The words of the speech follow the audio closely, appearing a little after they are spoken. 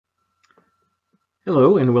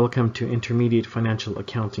Hello and welcome to Intermediate Financial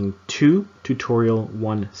Accounting 2, Tutorial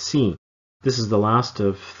 1C. This is the last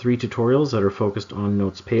of 3 tutorials that are focused on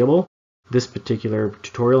notes payable. This particular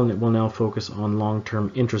tutorial will now focus on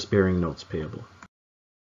long-term interest-bearing notes payable.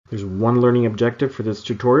 There's one learning objective for this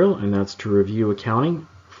tutorial, and that's to review accounting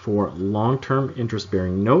for long-term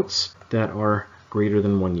interest-bearing notes that are greater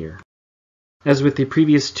than 1 year. As with the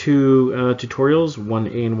previous 2 tutorials,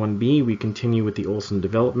 1A and 1B, we continue with the Olson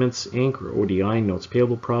Developments, Inc. or ODI notes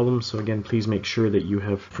payable problem. So again, please make sure that you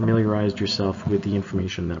have familiarized yourself with the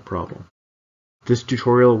information in that problem. This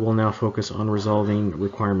tutorial will now focus on resolving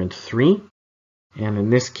requirement 3. And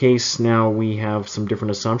in this case, now we have some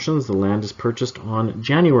different assumptions. The land is purchased on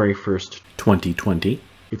January 1st, 2020.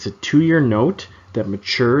 It's a 2-year note that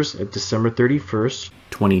matures at December 31st,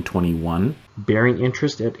 2021, bearing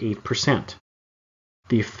interest at 8%.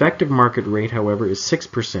 The effective market rate, however, is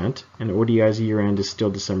 6%, and ODI's year-end is still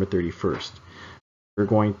December 31st. We're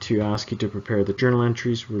going to ask you to prepare the journal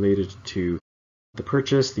entries related to the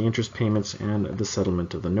purchase, the interest payments, and the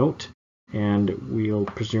settlement of the note. And we'll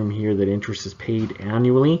presume here that interest is paid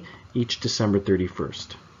annually each December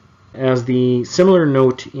 31st. As the similar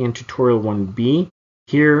note in Tutorial 1B,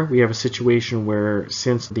 here we have a situation where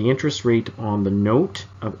since the interest rate on the note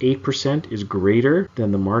of 8% is greater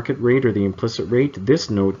than the market rate or the implicit rate, this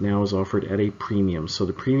note now is offered at a premium. So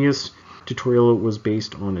the previous tutorial was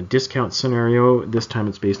based on a discount scenario. This time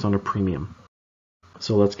it's based on a premium.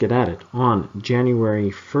 So let's get at it. On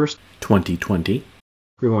January 1st, 2020,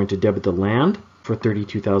 we're going to debit the land for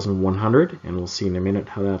 $32,100, and we'll see in a minute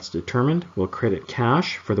how that's determined. We'll credit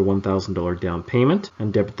cash for the $1,000 down payment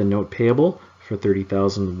and debit the note payable for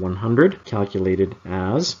 $30,100, calculated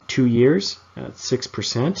as 2 years at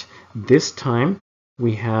 6%. This time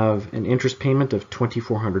we have an interest payment of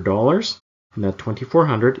 $2,400, and that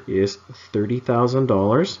 $2,400 is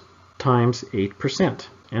 $30,000 times 8%,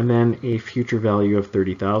 and then a future value of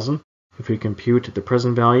 $30,000. If we compute the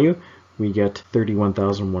present value, we get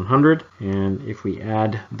 $31,100, and if we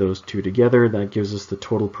add those two together, that gives us the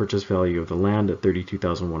total purchase value of the land at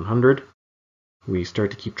 $32,100. We start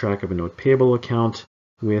to keep track of a note payable account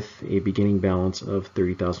with a beginning balance of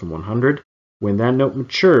 $30,100. When that note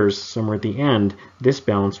matures somewhere at the end, this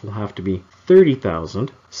balance will have to be $30,000.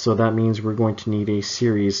 So that means we're going to need a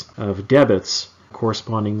series of debits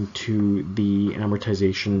corresponding to the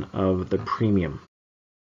amortization of the premium.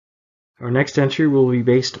 Our next entry will be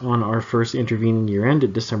based on our first intervening year end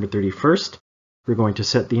at December 31st. We're going to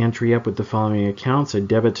set the entry up with the following accounts: a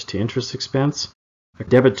debit to interest expense, a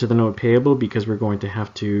debit to the note payable because we're going to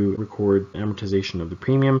have to record amortization of the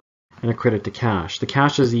premium, and a credit to cash. The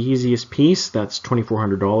cash is the easiest piece. That's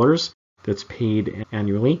 $2,400 that's paid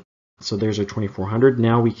annually. So there's our $2,400.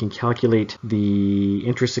 Now we can calculate the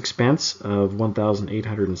interest expense of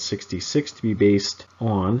 $1,866 to be based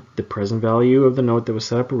on the present value of the note that was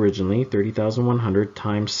set up originally, $30,100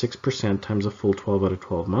 times 6% times a full 12 out of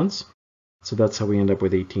 12 months. So that's how we end up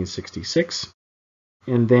with $1,866.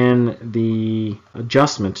 And then the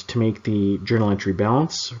adjustment to make the journal entry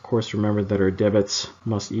balance. Of course, remember that our debits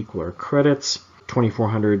must equal our credits.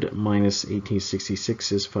 $2,400 minus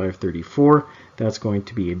 $1,866 is $534. That's going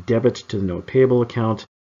to be a debit to the note payable account,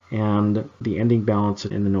 and the ending balance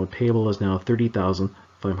in the note payable is now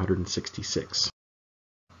 $30,566.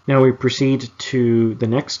 Now we proceed to the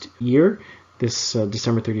next year. This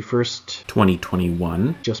December 31st,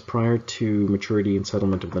 2021, just prior to maturity and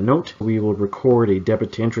settlement of the note, we will record a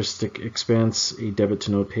debit to interest expense, a debit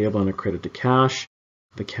to note payable, and a credit to cash.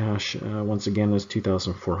 The cash, once again, is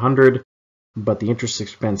 $2,400, but the interest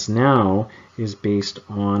expense now is based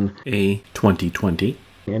on a 2020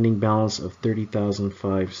 ending balance of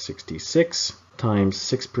 $30,566 times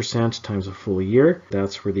 6% times a full year.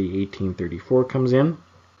 That's where the $1,834 comes in.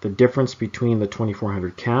 The difference between the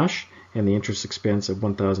 $2,400 cash and the interest expense of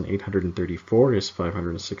 $1,834 is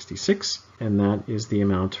 $566, and that is the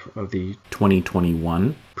amount of the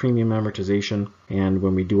 2021 premium amortization. And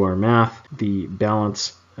when we do our math, the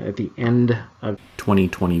balance at the end of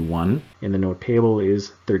 2021 in the note payable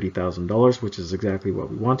is $30,000, which is exactly what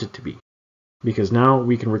we want it to be. Because now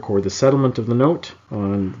we can record the settlement of the note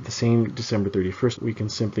on the same December 31st, we can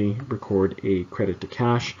simply record a credit to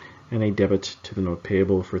cash and a debit to the note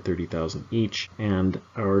payable for $30,000 each, and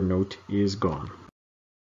our note is gone.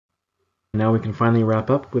 Now we can finally wrap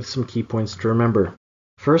up with some key points to remember.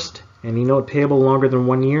 First, any note payable longer than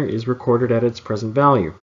 1 year is recorded at its present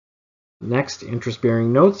value. Next,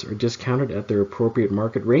 interest-bearing notes are discounted at their appropriate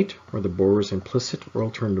market rate or the borrower's implicit or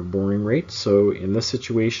alternative borrowing rate. So in this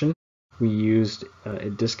situation, we used a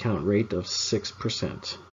discount rate of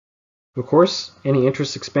 6%. Of course, any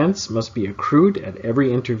interest expense must be accrued at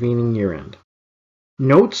every intervening year end.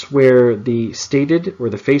 Notes where the stated or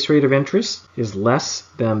the face rate of interest is less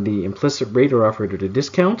than the implicit rate or offered at a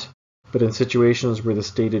discount, but in situations where the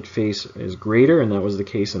stated face is greater, and that was the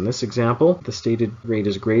case in this example, the stated rate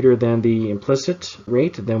is greater than the implicit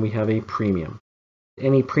rate, then we have a premium.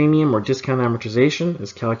 Any premium or discount amortization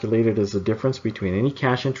is calculated as the difference between any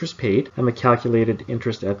cash interest paid and the calculated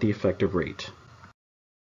interest at the effective rate.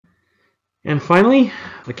 And finally,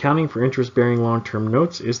 accounting for interest-bearing long-term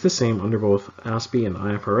notes is the same under both ASPE and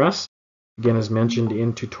IFRS. Again, as mentioned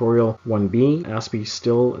in tutorial 1B, ASPE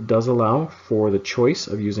still does allow for the choice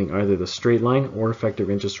of using either the straight line or effective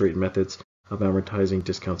interest rate methods of amortizing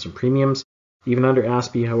discounts and premiums. Even under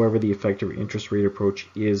ASPE, however, the effective interest rate approach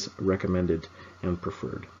is recommended and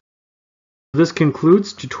preferred. This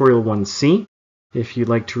concludes tutorial 1C. If you'd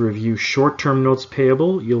like to review short-term notes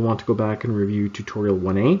payable, you'll want to go back and review tutorial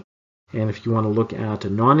 1A. And if you want to look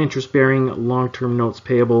at non-interest-bearing long-term notes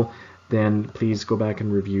payable, then please go back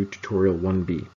and review tutorial 1B.